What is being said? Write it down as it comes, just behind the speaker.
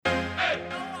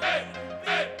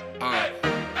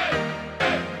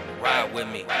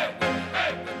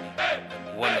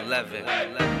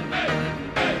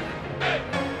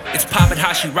It's poppin'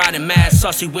 how she riding, mad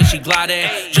saucy when she gliding.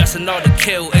 Just in order to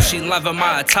kill, and she loving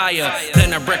my attire.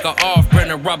 Then I break her off, burn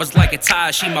her rubbers like a tie.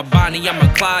 She my Bonnie, I'm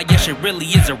a Clyde, yeah, she really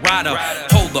is a rider.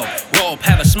 Hold up, roll up,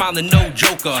 have a smiling, no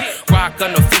joker. Rock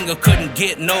on the finger, couldn't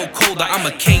get no colder. I'm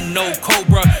a king, no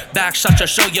cobra. Back shot, I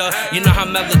show ya. You know how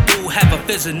Melo do, have a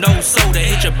fizz and no soda.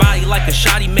 Hit your body like a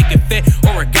shotty, make it fit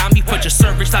origami. Put your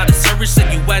cervix out of service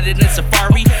and you wet it in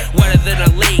safari. Wetter than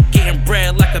a lake, getting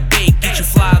bread like a bake. Get you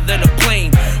flyer than a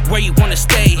plane. Where you wanna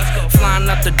stay? Flying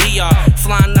up the DR,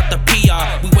 flying up the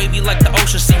PR. We wavy like the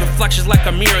ocean, see reflections like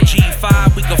a mirror.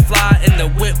 G5, we can fly in the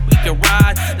whip, we can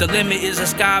ride. The limit is the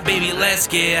sky, baby, let's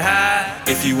get high.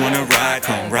 If you wanna ride,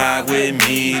 come ride with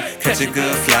me. Catch a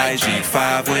good flight,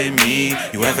 G5 with me.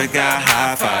 You ever got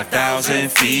high, 5,000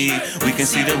 feet? We can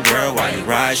see the world while you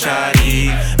ride,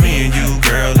 Shotty. Me and you,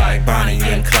 girl, like Bonnie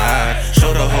and Clyde.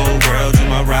 Show the whole world you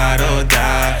my ride or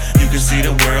die. You can see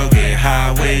the world get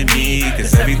high with me,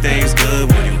 cause everything's good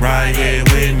when you ride here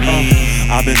with me.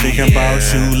 I've been thinking about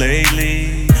you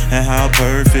lately, and how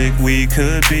perfect we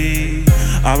could be.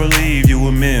 I believe you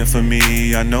were meant for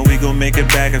me. I know we gon' make it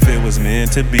back if it was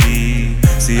meant to be.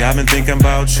 See, I've been thinking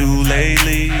about you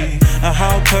lately, and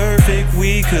how perfect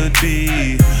we could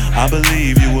be. I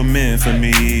believe you were meant for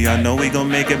me. I know we gon'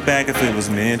 make it back if it was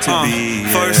meant to be.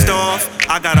 Yeah. First off,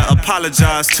 I gotta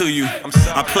apologize to you.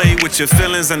 I played with your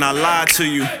feelings and I lied to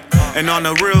you. And on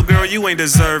the real, girl, you ain't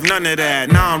deserve none of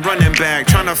that. Now I'm running back,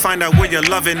 trying to find out where you're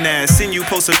loving at. Seen you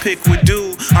post a pic with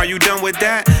dude, are you done with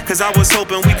that? Cause I was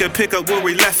hoping we could pick up where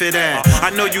we left it at. I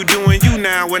know you doing you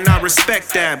now and I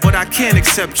respect that, but I can't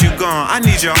accept you gone, I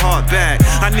need your heart back.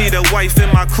 I need a wife in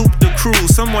my coupe de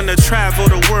cruise, someone to travel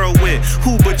the world with,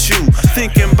 who but you?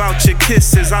 Thinking about your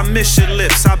kisses, I miss your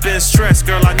lips. I've been stressed,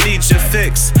 girl, I need your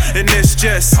fix. And it's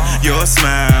just your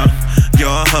smile,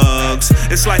 your hugs.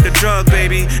 It's like a drug,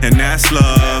 baby, and that's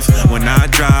love. When I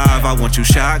drive, I want you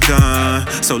shotgun.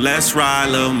 So let's ride,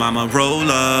 little mama, roll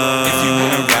up. If you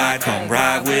wanna ride, come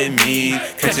ride with me.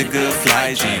 Catch a good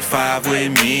flight, G5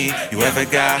 with me. You ever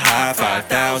got high,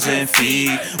 5,000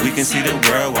 feet? We can see the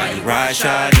world while you ride,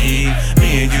 Shotty.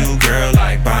 Me and you, girl,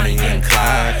 like Bonnie and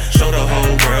Clyde. Show the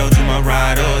whole world you my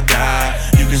ride or die.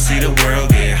 You can see the world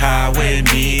get high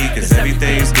with me, cause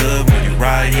everything's good when you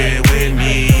ride here with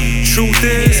me. Truth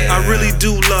is, I really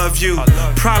do love you.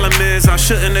 Problem is, I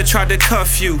shouldn't have tried to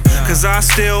cuff you, cause I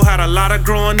still had a lot of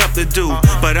growing up to do.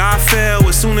 But I fell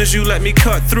as soon as you let me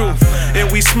cut through.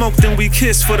 And we smoked and we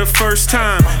kissed for the first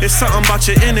time. It's something about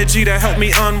your energy that helped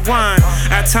me unwind.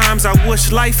 At times I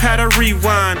wish life had a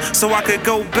rewind, so I could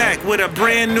go back with a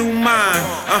brand new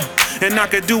mind. And I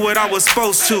could do what I was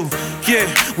supposed to. Yeah,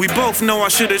 we both know I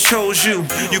should've chose you.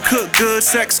 You cook good,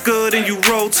 sex good, and you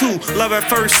roll too. Love at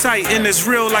first sight, and it's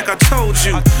real like I told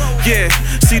you. Yeah,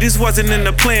 see, this wasn't in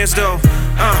the plans though.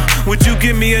 Would you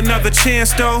give me another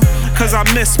chance though? Cause I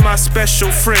miss my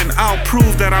special friend. I'll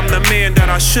prove that I'm the man that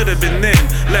I should've been then.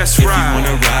 Let's ride. If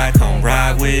you wanna ride, come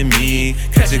ride with me.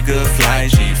 Catch a good flight,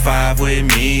 G5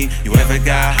 with me. You ever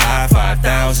got high,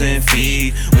 5,000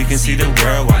 feet? We can see the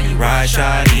world while you ride,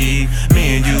 Shotty.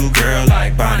 Me and you, girl,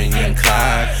 like Bonnie and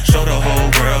Clyde. Show the whole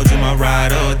world you my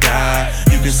ride or die.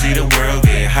 You can see the world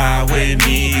get high with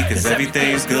me, cause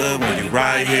everything's good when you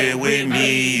ride here with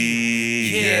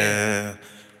me. Yeah.